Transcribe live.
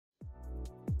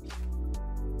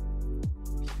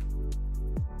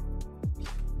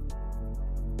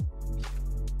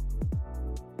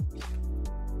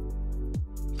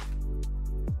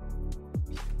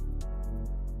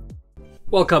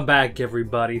Welcome back,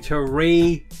 everybody, to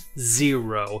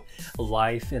ReZero,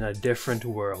 Life in a Different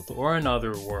World, or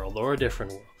Another World, or a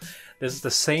Different World. This is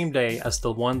the same day as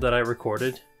the one that I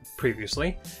recorded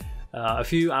previously, a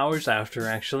few hours after,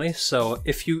 actually. So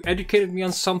if you educated me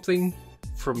on something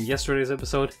from yesterday's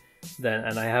episode, then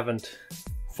and I haven't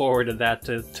forwarded that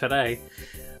to today,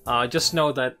 just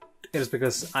know that it is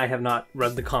because I have not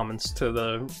read the comments to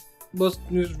the most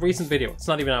recent video. It's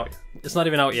not even out yet. It's not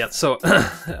even out yet, so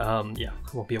yeah, I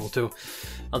won't be able to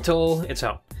until it's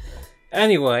out.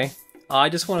 Anyway, I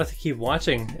just wanted to keep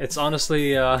watching. It's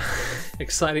honestly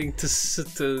exciting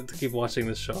to keep watching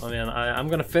this show. I mean, I'm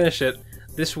gonna finish it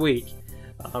this week.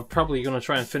 I'm probably gonna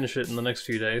try and finish it in the next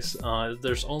few days.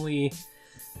 There's only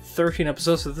 13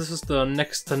 episodes, so this is the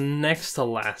next to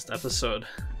last episode.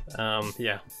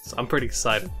 Yeah, so I'm pretty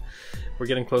excited. We're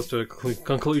getting close to a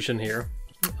conclusion here.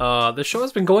 The show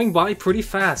has been going by pretty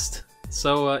fast,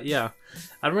 so yeah,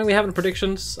 I don't really have any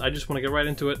predictions. I just want to get right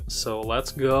into it, so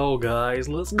let's go, guys,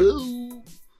 let's go!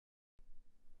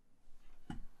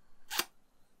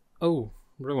 Oh,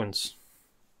 ruins.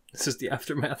 This is the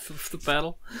aftermath of the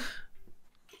battle.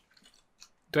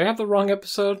 Do I have the wrong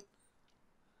episode?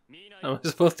 Am I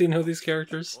supposed to know these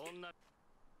characters?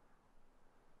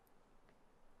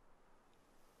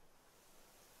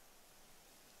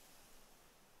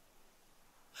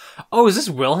 Oh, is this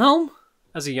Wilhelm?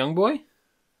 As a young boy?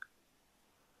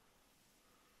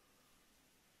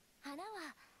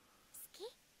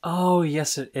 Oh,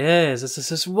 yes it is. This is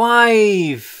his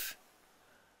wife!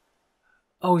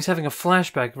 Oh, he's having a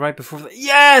flashback right before the—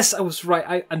 Yes! I was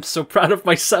right. I'm so proud of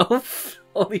myself.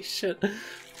 Holy shit.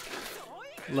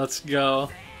 Let's go.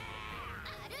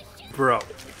 Bro.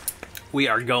 We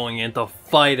are going into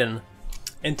fighting.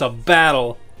 Into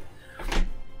battle.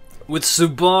 With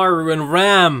Subaru and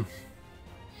Ram.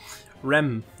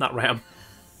 Not Ram.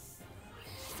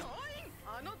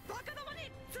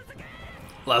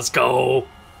 Let's go.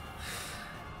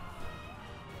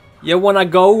 You wanna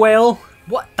go, Whale?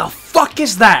 What the fuck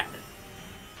is that?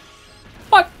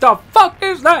 What the fuck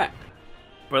is that?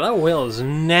 Bro, that whale is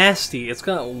nasty. It's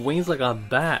got wings like a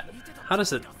bat. How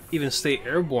does it even stay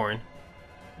airborne?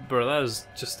 Bro, that is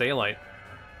just daylight.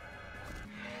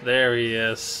 There he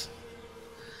is.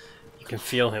 You can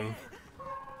feel him.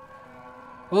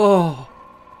 Oh!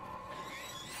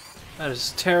 That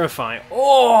is terrifying.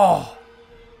 Oh!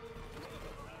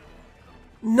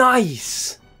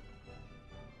 Nice!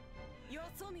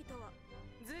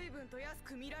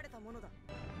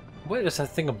 What is that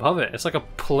thing above it? It's like a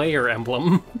player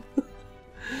emblem.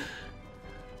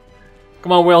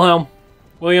 Come on, Wilhelm.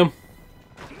 William.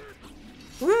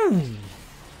 Woo.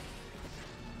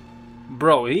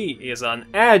 Bro, he is an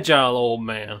agile old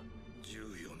man.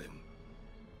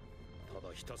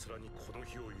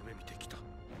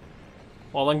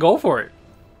 Well, then go for it.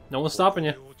 No one's stopping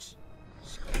you.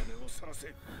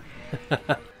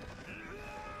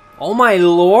 Oh my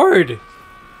lord!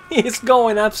 He's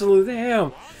going absolute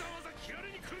ham.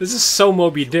 This is so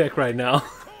Moby Dick right now.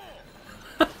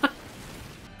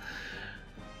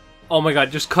 Oh my god,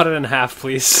 just cut it in half,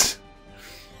 please.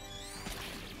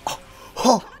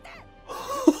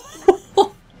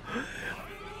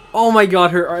 Oh my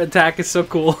god, her attack is so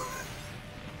cool.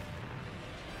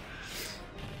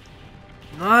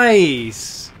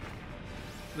 Nice!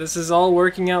 This is all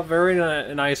working out very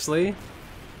nicely.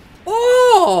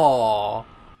 Oh!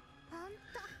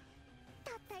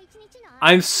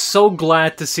 I'm so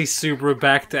glad to see Subaru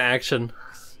back to action.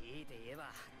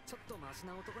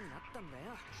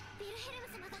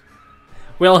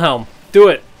 Wilhelm, do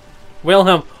it!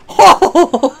 Wilhelm.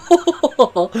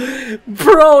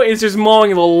 Bro is just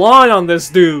mowing the lawn on this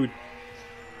dude.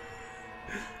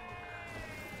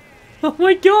 Oh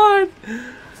my god!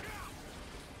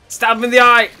 Stab him in the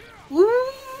eye!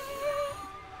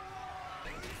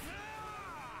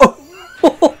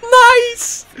 Oh,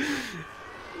 nice!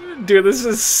 Dude, this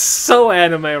is so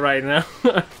anime right now.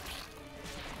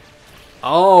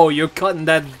 Oh, you're cutting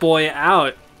that boy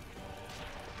out.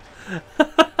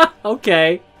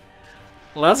 Okay.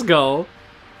 Let's go.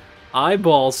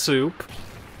 Eyeball soup.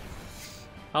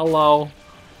 Hello.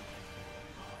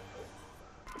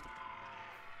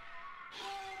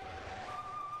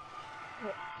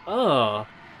 Oh.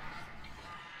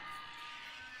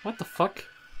 What the fuck?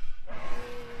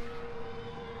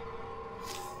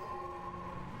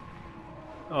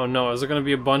 Oh no, is there gonna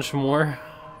be a bunch more?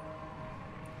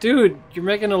 Dude, you're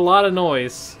making a lot of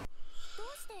noise.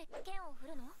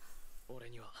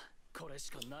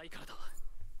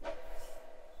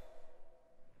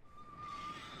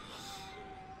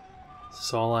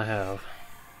 That's all I have.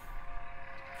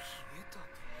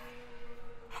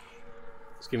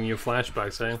 giving you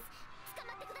flashbacks, eh?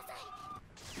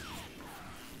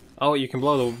 Oh, you can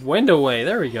blow the wind away.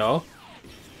 There we go.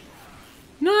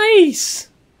 Nice!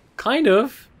 Kind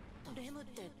of.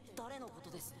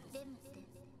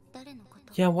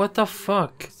 Yeah, what the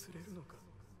fuck?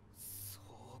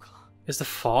 Is the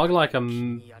fog like a...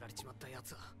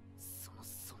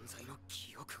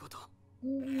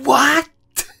 What?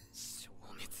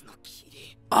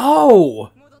 Oh!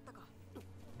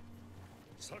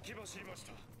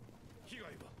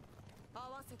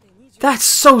 That's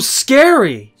so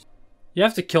scary! You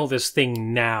have to kill this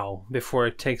thing now before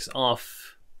it takes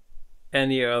off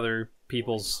any other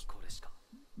people's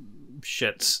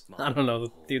shits. I don't know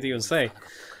what to even say.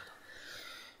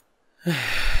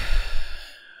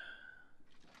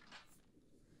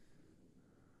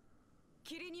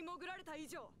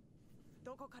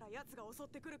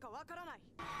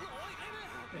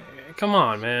 Come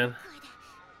on, man.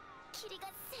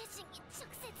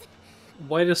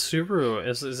 Why does Subaru?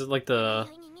 Is it like the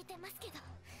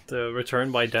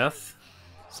return by death?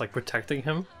 It's like protecting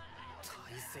him?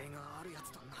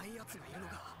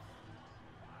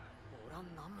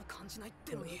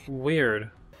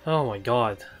 Weird. Oh my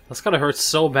god. That's gotta hurt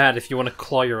so bad if you want to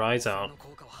claw your eyes out.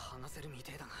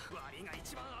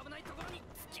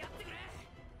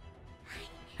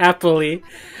 Happily.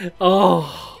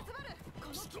 Oh.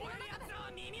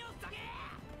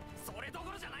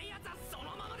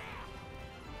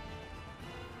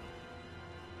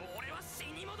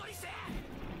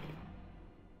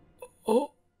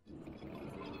 Oh.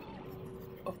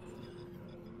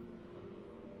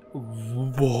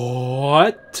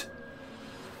 What?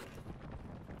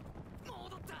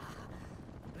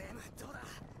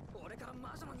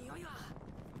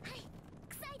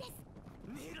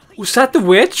 Was that the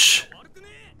witch?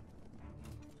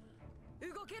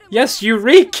 Yes, you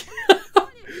reek!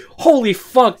 Holy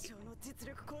fuck!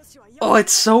 Oh,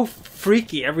 it's so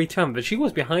freaky every time, but she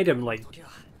was behind him like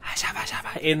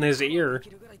in his ear.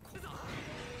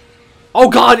 Oh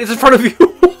god, it's in front of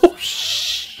you!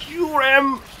 Shoot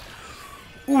him!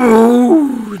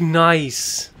 Ooh,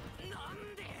 nice.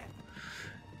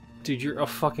 Dude, you're a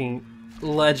fucking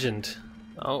legend.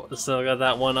 Oh, still got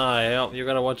that one eye. Oh, you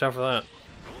gotta watch out for that.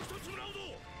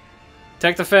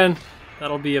 Take the fin.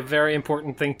 That'll be a very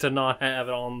important thing to not have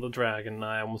it on the dragon,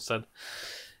 I almost said.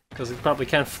 Because he probably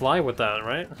can't fly with that,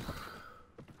 right?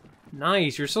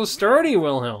 Nice, you're so sturdy,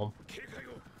 Wilhelm.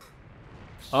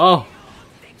 Oh.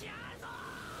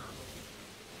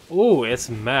 Ooh, it's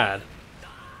mad.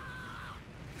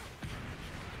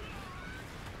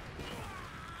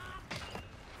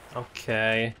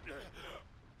 Okay.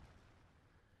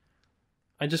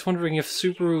 I'm just wondering if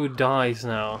Subaru dies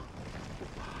now.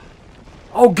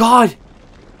 Oh god!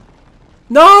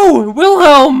 No!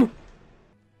 Wilhelm!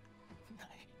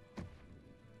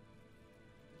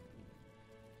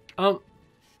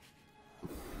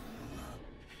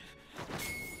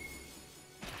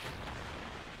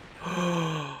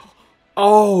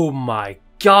 Oh my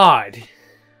god!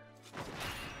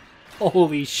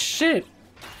 Holy shit!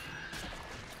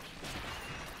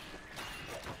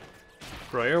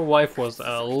 Bro, your wife was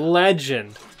a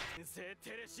legend.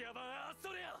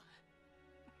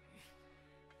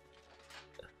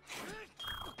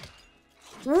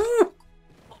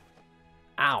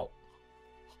 Ow.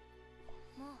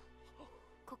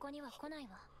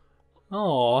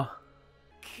 Oh.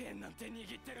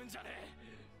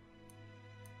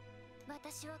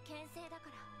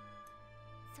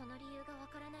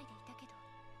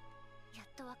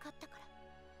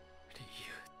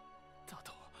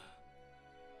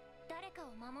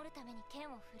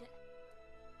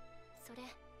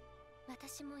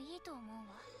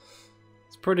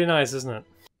 It's pretty nice, isn't it?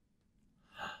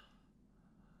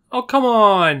 Oh, come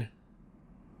on!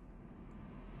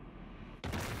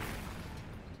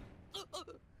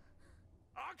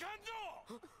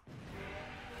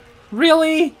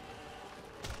 Really?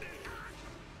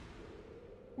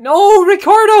 No,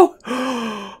 Ricardo!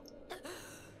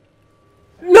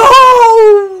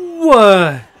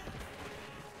 No!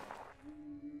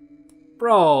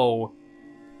 Bro.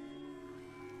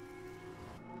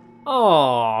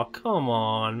 Oh, come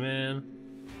on, man.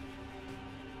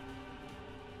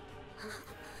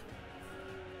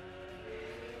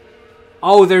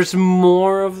 Oh, there's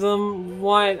more of them?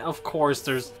 What? Of course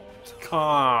there's...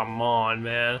 Come on,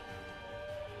 man.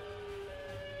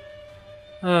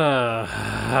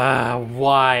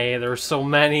 Why? There's so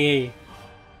many.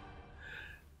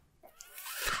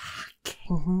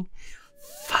 Fucking...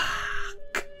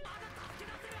 Fuck.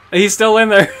 He's still in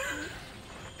there.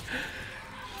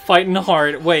 Fighting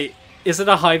hard. Wait, is it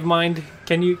a hive mind?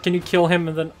 Can you kill him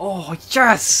and then... Oh,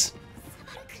 yes!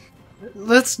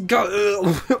 Let's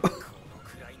go!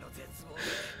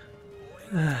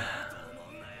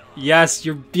 Yes,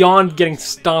 you're beyond getting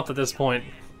stomped at this point.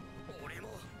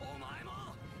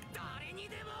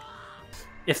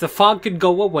 If the fog could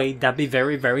go away, that'd be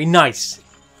very, very nice.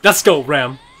 Let's go,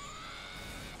 Ram.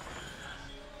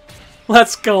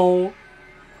 Let's go.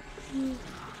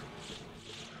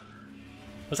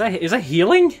 Is that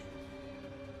healing?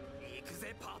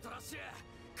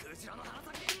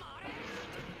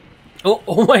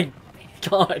 Oh my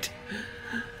god.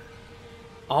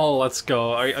 Oh, let's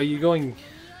go. Are you going?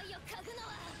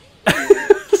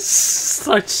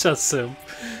 Such a simp.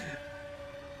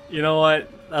 You know what?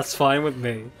 That's fine with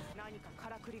me.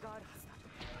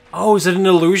 Oh, is it an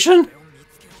illusion?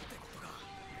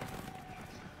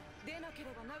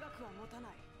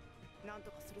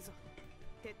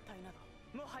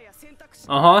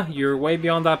 Uh-huh, you're way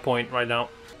beyond that point right now.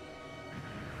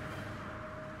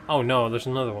 Oh no, there's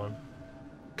another one.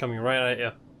 Coming right at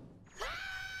you.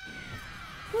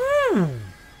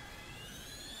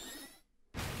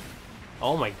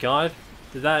 Oh my god.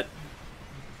 Did that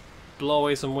blow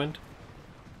away some wind?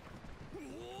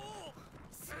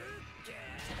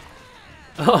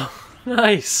 Oh,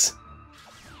 nice!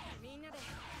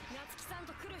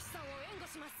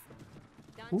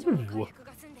 Ooh.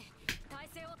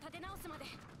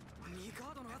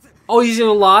 Oh, he's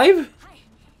alive?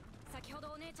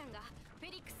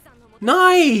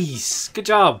 Nice! Good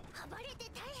job!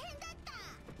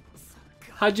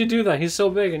 How'd you do that? He's so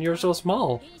big and you're so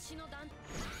small.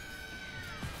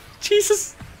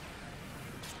 Jesus!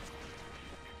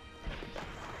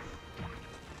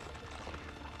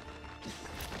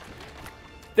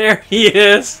 There he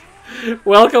is!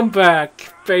 Welcome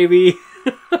back, baby!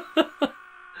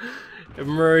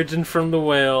 Emerging from the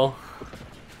whale.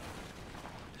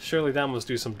 Surely that must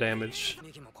do some damage.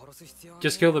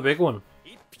 Just kill the big one.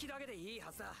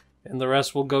 And the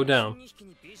rest will go down.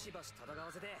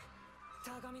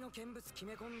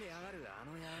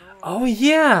 Oh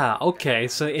yeah! Okay,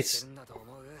 so it's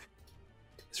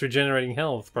regenerating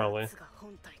health, probably.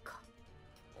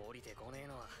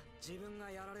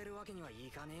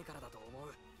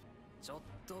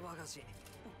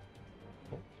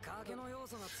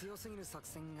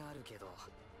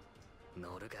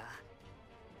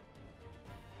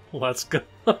 Let's go.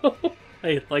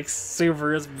 I like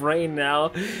super his brain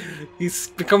now. He's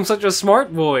become such a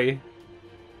smart boy.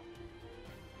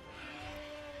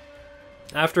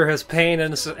 After his pain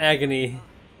and his agony,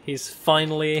 he's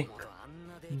finally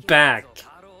back.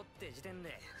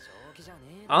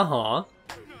 Uh-huh.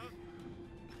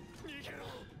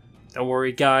 Don't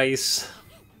worry, guys.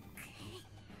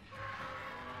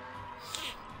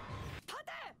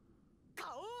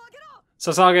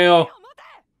 Sasageo!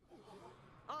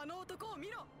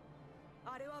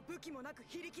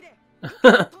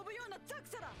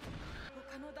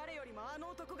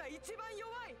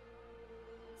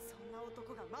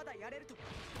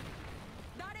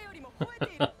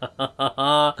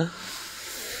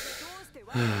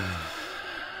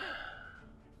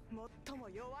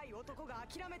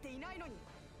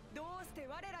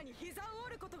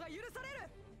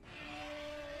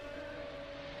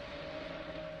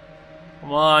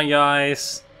 Come on,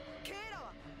 guys.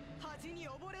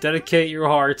 Dedicate your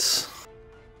hearts.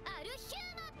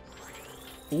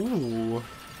 Ooh.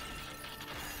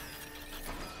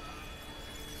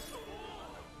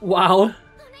 Wow.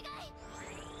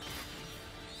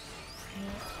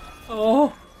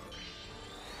 Oh.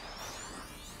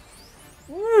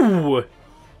 Ooh.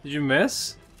 Did you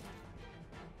miss?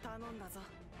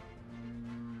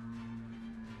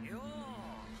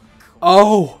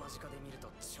 Oh.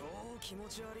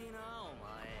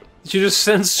 Did you just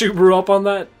send Subaru up on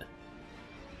that?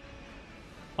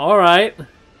 Alright.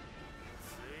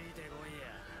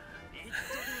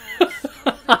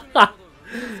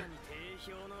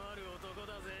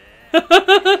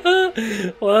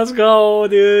 Let's go,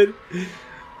 dude.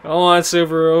 Come on,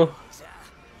 Subaru.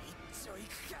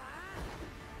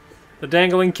 The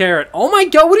dangling carrot. Oh my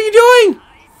god, what are you doing?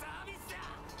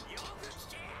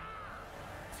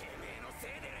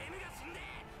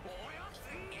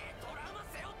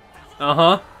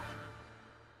 Uh-huh.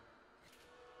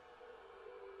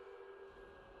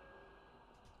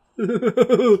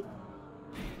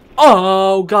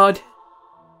 Oh god.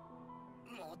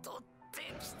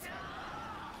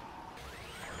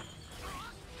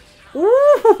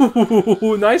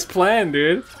 Ooh, nice plan,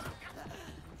 dude.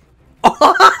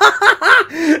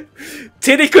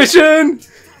 Titty cushion!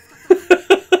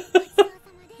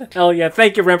 Hell yeah,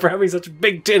 thank you, Ren, for having such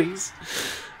big titties.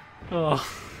 Oh.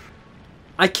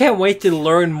 I can't wait to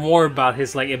learn more about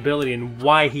his like ability and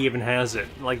why he even has it.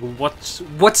 Like, what's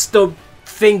the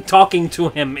thing talking to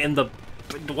him in the...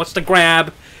 What's the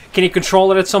grab? Can he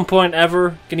control it at some point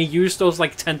ever? Can he use those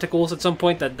like tentacles at some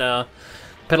point that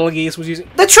Pedalgeese was using?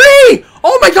 The tree!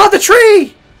 Oh my god, the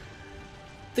tree!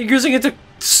 They're using it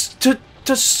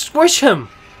to squish him.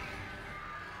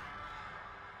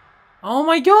 Oh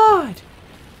my god!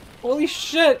 Holy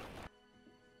shit!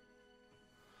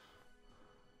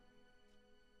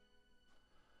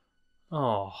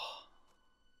 Oh.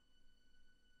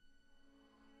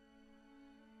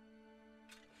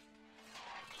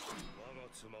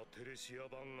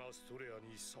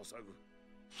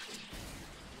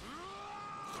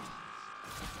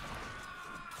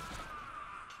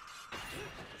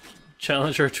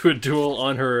 Challenge her to a duel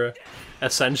on her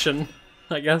ascension,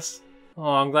 I guess. Oh,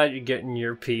 I'm glad you're getting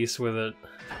your piece with it.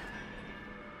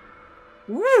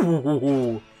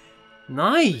 Ooh,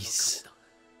 nice.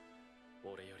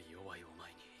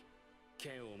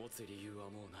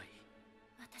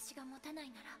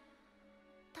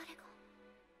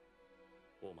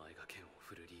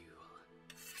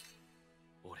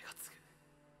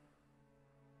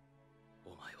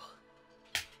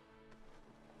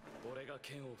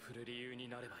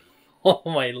 Oh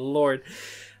my lord.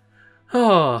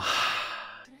 Oh.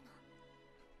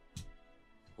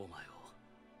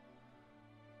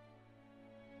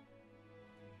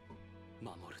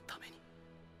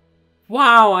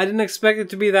 Wow, I didn't expect it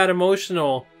to be that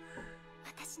emotional.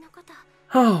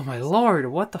 Oh my lord,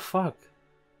 what the fuck?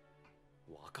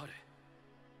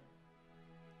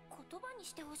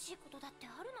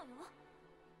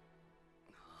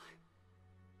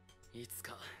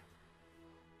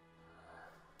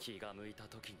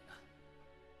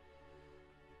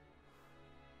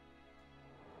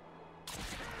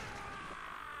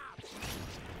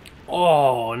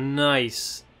 Oh,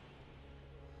 nice.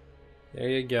 There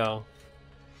you go.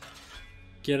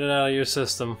 Get it out of your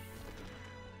system.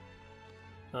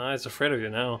 Oh, he's afraid of you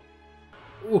now.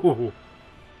 Ooh.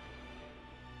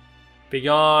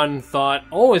 Begone, thought.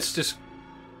 Oh, it's just...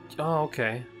 Oh,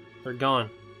 okay. They're gone.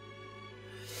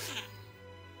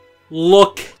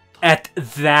 Look at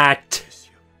that!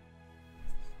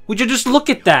 Would you just look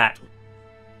at that?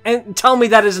 And tell me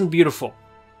that isn't beautiful?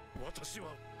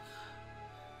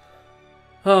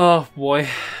 Oh, boy.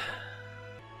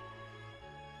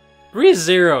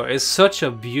 Re:Zero is such a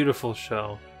beautiful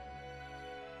show.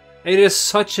 It is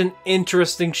such an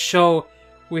interesting show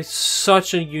with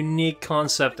such a unique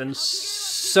concept and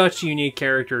such unique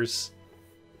characters.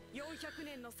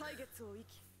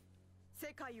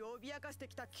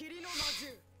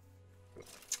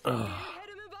 Ugh.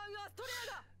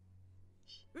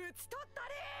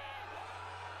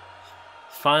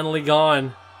 Finally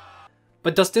gone.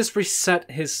 But does this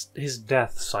reset his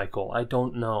death cycle? I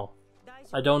don't know.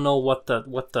 I don't know what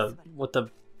the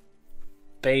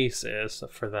base is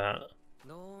for that.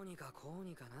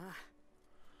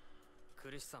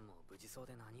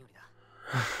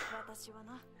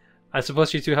 I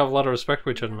suppose you two have a lot of respect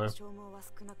for each other now.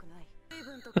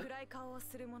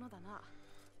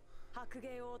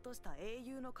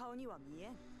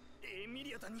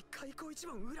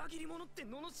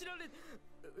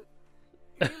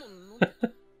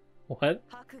 What?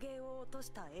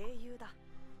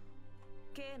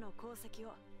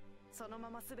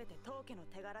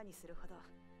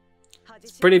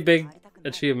 It's a pretty big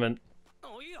achievement.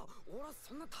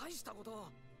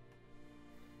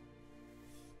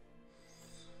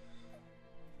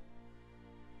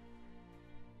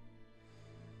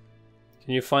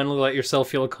 Can you finally let yourself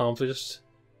feel accomplished?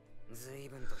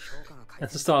 And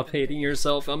stop hating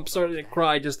yourself. I'm starting to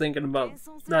cry just thinking about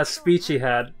that speech he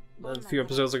had a few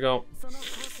episodes ago.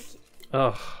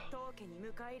 Ugh.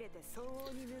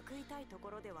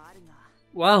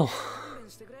 Wow.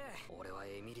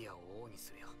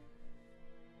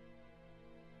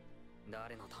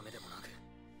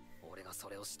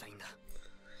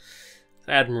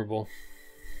 Admirable.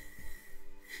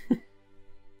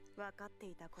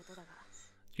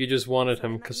 You just wanted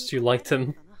him because you liked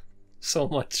him so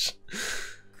much.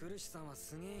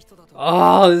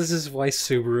 Oh, this is why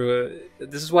Subaru...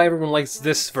 This is why everyone likes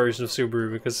this version of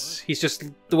Subaru, because he's just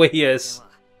the way he is.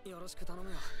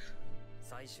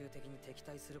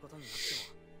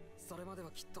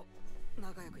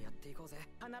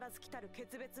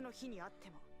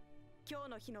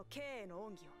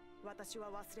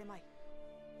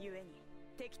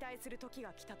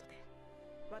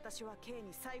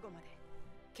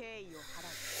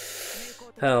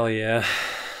 Hell yeah.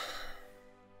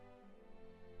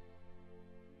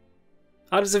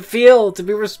 How does it feel to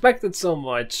be respected so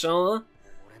much, huh?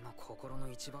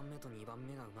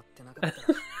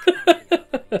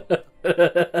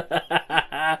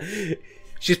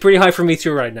 She's pretty high for me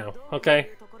too right now, okay?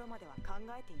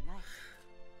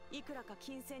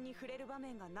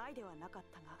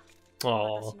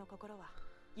 Oh.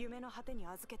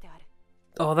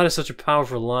 Oh, that is such a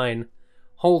powerful line.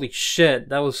 Holy shit,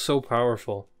 that was so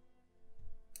powerful.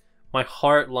 My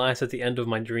heart lies at the end of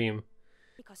my dream.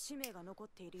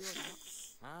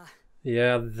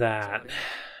 Yeah, that.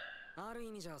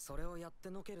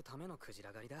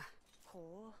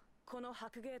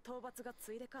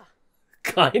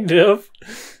 Kind of.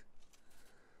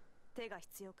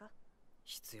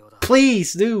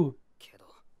 Please do.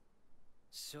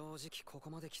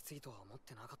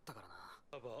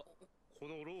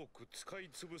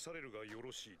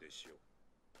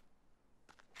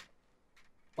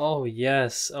 Oh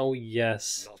yes, oh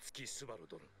yes.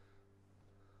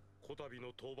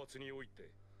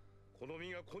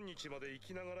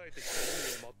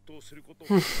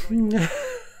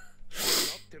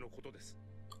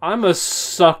 I'm a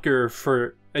sucker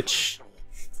for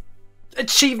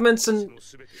achievements and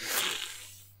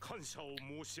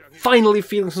finally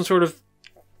feeling some sort of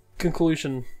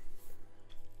conclusion.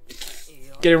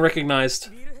 Getting recognized.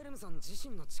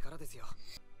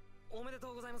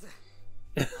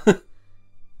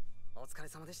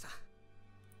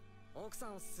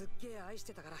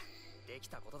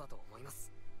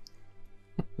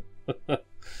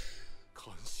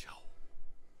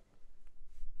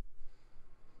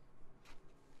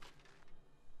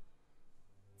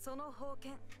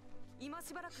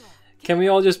 Can we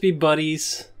all just be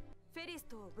buddies?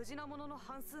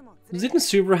 Didn't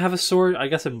Subaru have a sword? I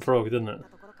guess it broke, didn't it?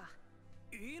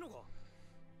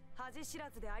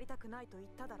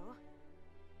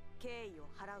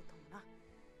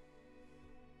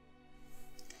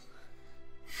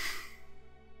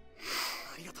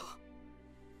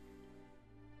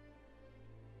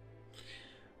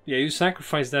 Yeah, you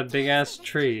sacrificed that big ass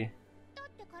tree.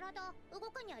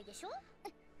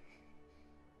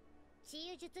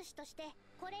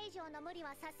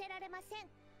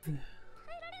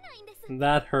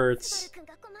 That hurts.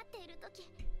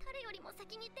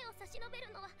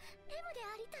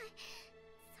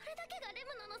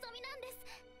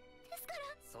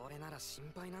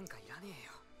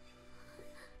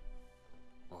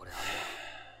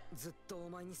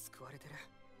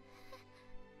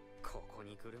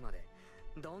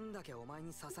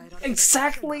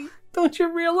 Exactly! Don't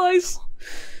you realize?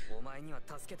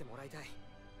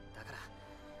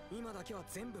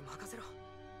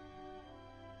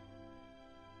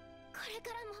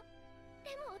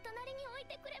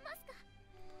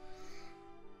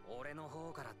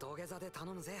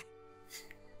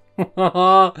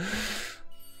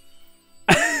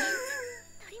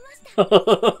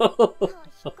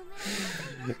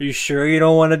 You sure you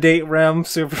don't want to date Rem,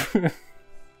 Super?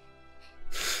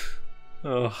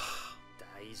 Oh.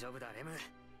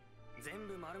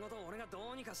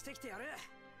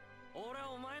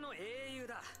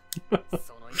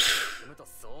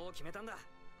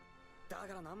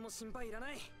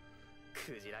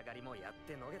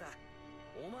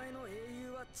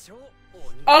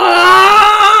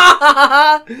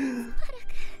 Ah!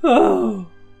 Oh.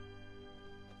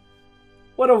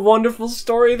 What a wonderful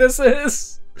story this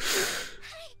is.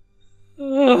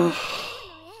 Oh.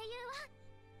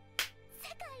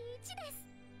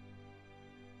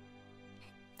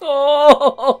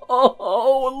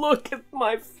 Oh, look at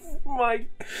my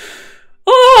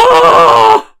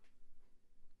oh!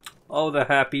 Oh, the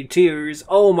happy tears.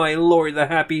 Oh my lord, the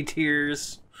happy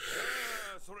tears.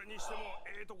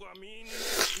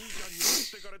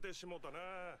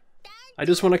 I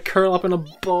just want to curl up in a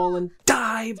ball and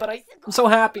die, but I'm so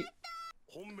happy.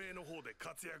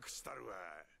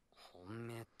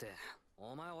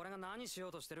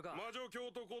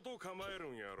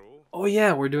 Oh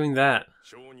yeah, we're doing that.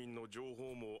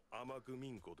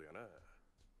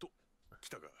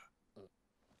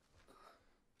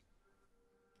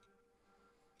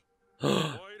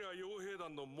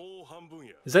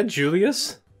 Is that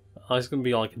Julius? Oh, he's gonna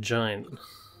be like a giant.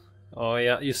 Oh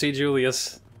yeah, you see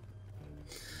Julius.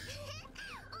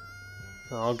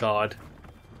 Oh god.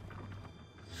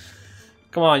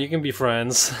 Come on, you can be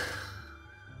friends.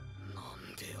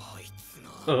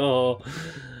 Oh.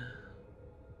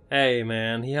 Hey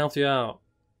man, he helped you out.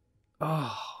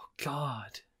 Oh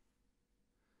god.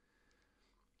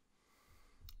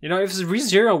 You know, if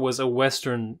ReZero was a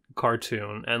Western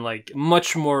cartoon and like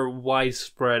much more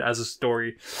widespread as a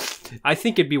story, I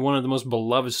think it'd be one of the most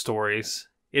beloved stories.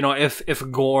 You know,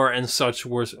 if gore and such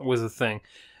was a thing.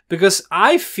 Because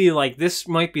I feel like this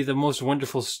might be the most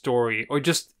wonderful story, or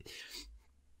just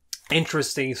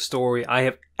interesting story I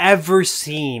have ever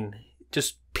seen.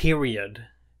 Just period.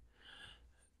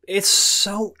 It's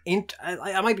so...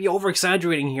 I might be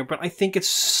over-exaggerating here, but I think it's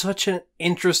such an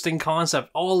interesting concept.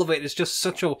 All of it is just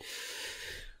such a...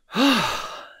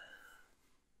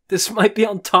 This might be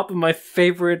on top of my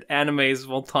favorite animes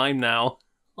of all time now.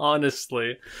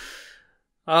 Honestly.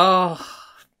 Oh...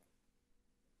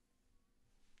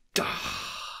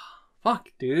 Fuck,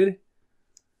 dude.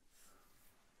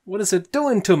 What is it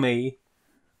doing to me?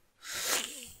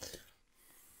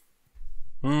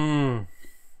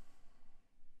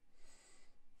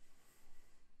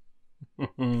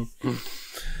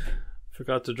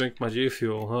 Forgot to drink my G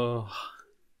Fuel. Oh.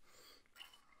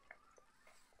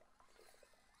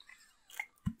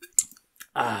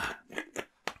 Ah.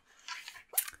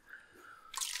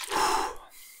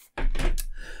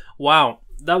 Wow,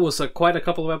 that was quite a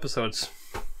couple of episodes.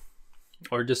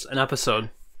 Or just an episode.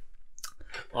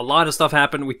 A lot of stuff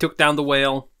happened. We took down the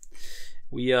whale.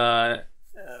 We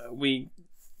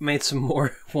made some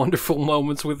more wonderful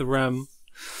moments with Rem.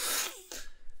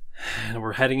 And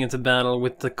we're heading into battle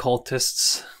with the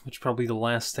cultists, which is probably the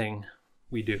last thing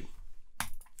we do.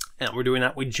 And we're doing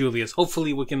that with Julius.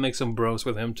 Hopefully we can make some bros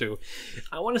with him too.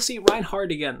 I want to see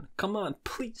Reinhardt again. Come on,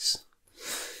 please.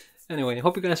 Anyway,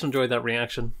 hope you guys enjoyed that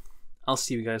reaction. I'll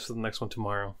see you guys for the next one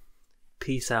tomorrow.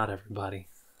 Peace out, everybody.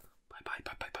 Bye, bye,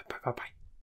 bye, bye, bye, bye, bye, bye.